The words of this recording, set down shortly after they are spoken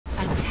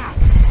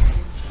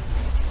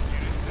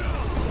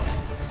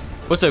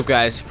What's up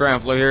guys, Brian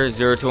Flo here,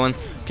 021,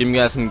 giving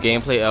you guys some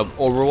gameplay of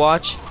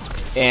Overwatch.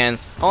 And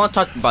I want to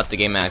talk about the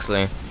game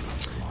actually.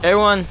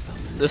 Everyone,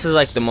 this is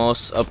like the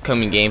most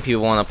upcoming game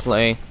people want to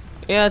play.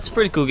 Yeah, it's a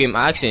pretty cool game,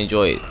 I actually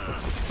enjoy it.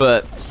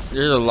 But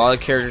there's a lot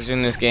of characters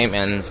in this game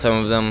and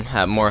some of them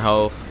have more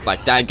health.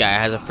 Like that guy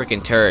has a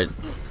freaking turret.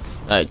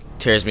 Like,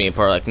 tears me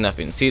apart like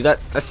nothing. See,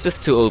 that's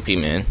just too OP,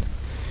 man.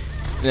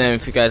 And then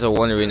if you guys are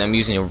wondering, I'm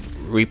using a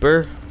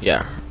Reaper.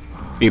 Yeah,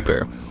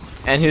 Reaper.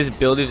 And his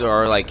abilities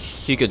are like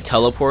he could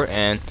teleport,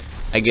 and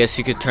I guess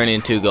he could turn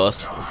into a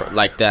ghost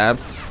like that.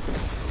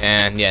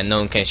 And yeah, no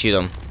one can shoot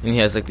him. And he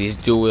has like these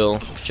dual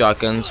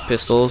shotguns,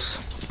 pistols.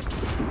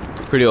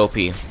 Pretty OP.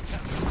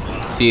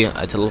 See,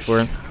 I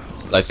teleport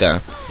like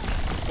that.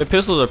 The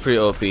pistols are pretty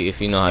OP if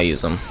you know how to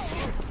use them.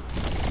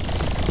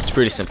 It's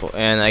pretty simple.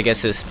 And I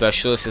guess his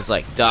specialist is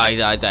like die,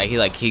 die, die.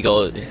 He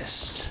goes.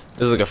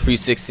 There's like a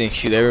 360 and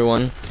shoot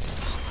everyone.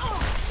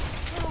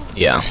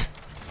 Yeah.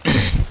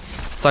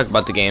 Let's talk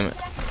about the game.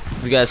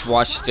 If you guys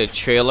watched the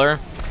trailer,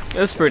 it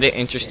was pretty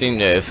interesting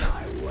with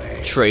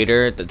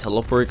Trader, the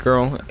teleport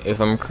girl, if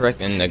I'm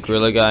correct, and the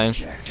gorilla guy.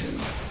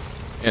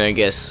 And I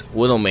guess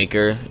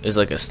Widowmaker is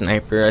like a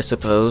sniper, I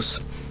suppose.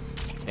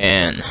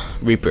 And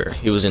Reaper,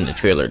 he was in the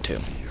trailer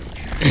too.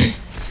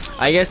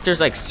 I guess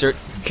there's like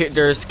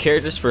there's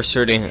characters for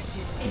certain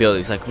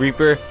abilities. Like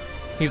Reaper,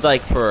 he's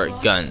like for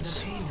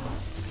guns.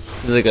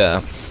 He's like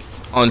a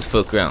on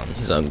foot ground.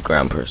 He's a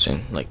ground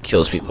person, like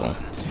kills people.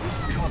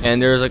 And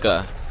there's like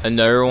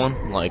another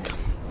one, like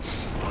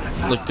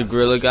the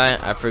gorilla guy.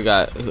 I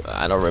forgot.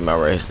 I don't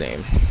remember his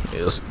name.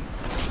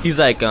 He's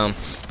like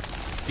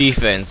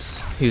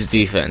defense. He's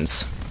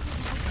defense.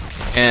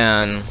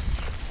 And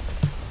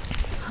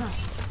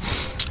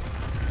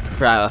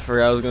crap, I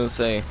forgot what I was gonna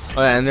say.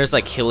 Oh yeah, and there's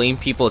like healing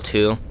people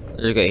too.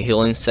 There's like a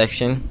healing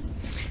section.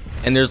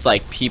 And there's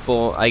like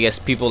people, I guess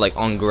people like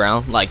on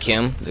ground, like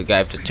him, the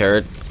guy with the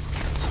turret.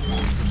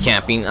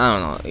 Camping, I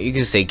don't know, you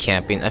can say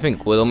camping. I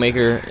think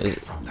Widowmaker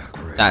is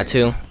that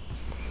too.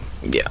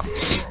 Yeah.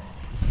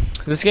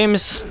 This game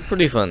is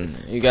pretty fun.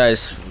 You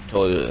guys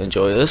totally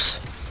enjoy this.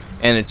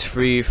 And it's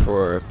free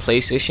for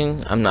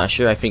PlayStation, I'm not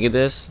sure, I think it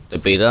is. The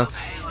beta.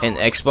 And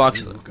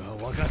Xbox.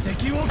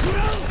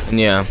 And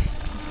yeah.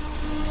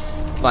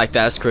 Like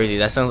that's crazy.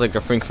 That sounds like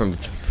the thing from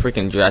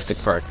freaking Jurassic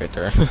Park right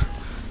there.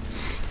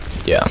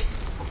 Yeah.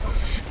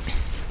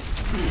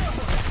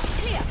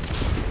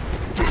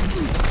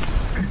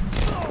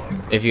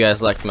 If you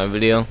guys liked my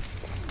video,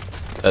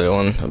 the other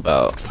one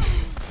about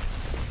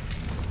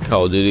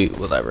Call of Duty,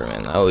 whatever,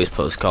 man. I always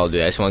post Call of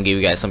Duty. I just want to give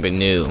you guys something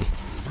new.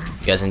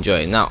 You guys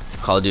enjoy it. Not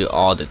Call of Duty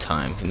all the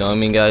time. You know what I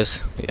mean,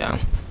 guys? Yeah.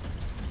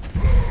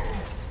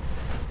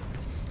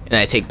 And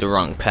I take the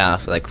wrong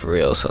path, like for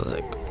real. So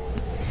like,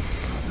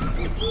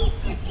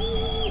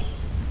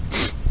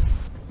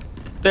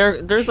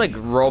 there's like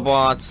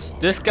robots.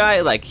 This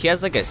guy, like, he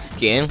has like a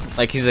skin,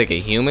 like he's like a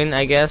human,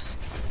 I guess,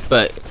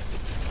 but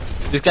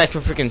this guy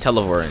can freaking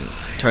teleport and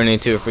turn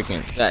into a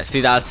freaking. See,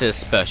 that's his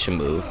special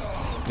move.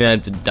 Then I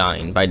have to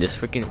dying by this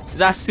freaking. So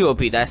that's too OP.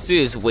 That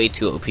suit is way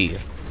too OP.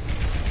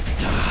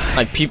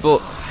 Like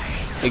people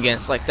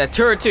against like that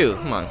turret too.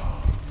 Come on,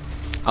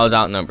 I was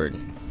outnumbered.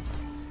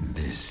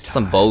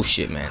 Some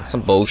bullshit, man.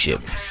 Some bullshit.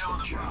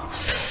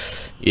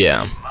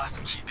 Yeah.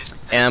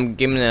 And I'm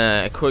giving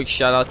a quick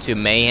shout out to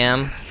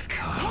Mayhem.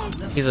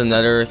 He's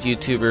another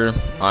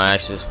YouTuber.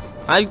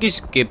 I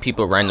just give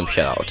people random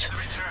shout outs.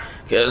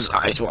 Because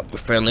I just want to be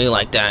friendly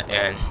like that.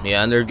 And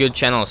yeah, they're good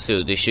channels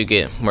too. They should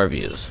get more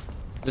views.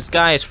 This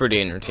guy is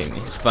pretty entertaining.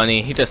 He's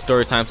funny. He does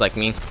story times like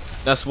me.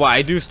 That's why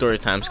I do story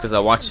times. Because I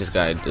watch this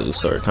guy do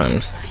story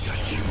times.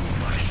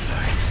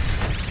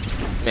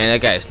 Man,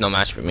 that guy is no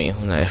match for me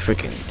when I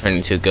freaking turn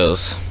into a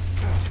ghost.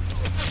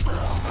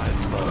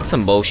 That's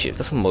some bullshit.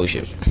 That's some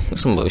bullshit. That's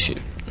some bullshit.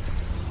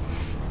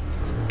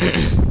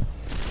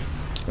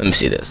 Let me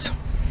see this.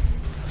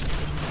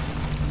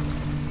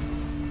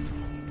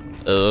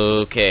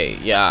 Okay,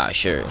 yeah,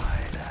 sure.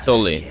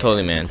 Totally,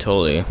 man,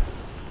 totally.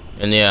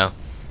 And yeah,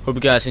 hope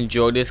you guys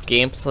enjoyed this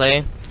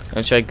gameplay.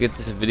 I'm trying to get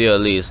this video at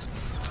least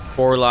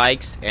 4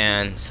 likes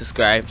and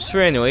subscribe.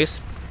 Sure,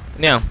 anyways.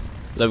 Now,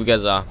 love you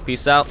guys all.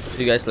 Peace out.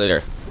 See you guys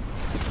later.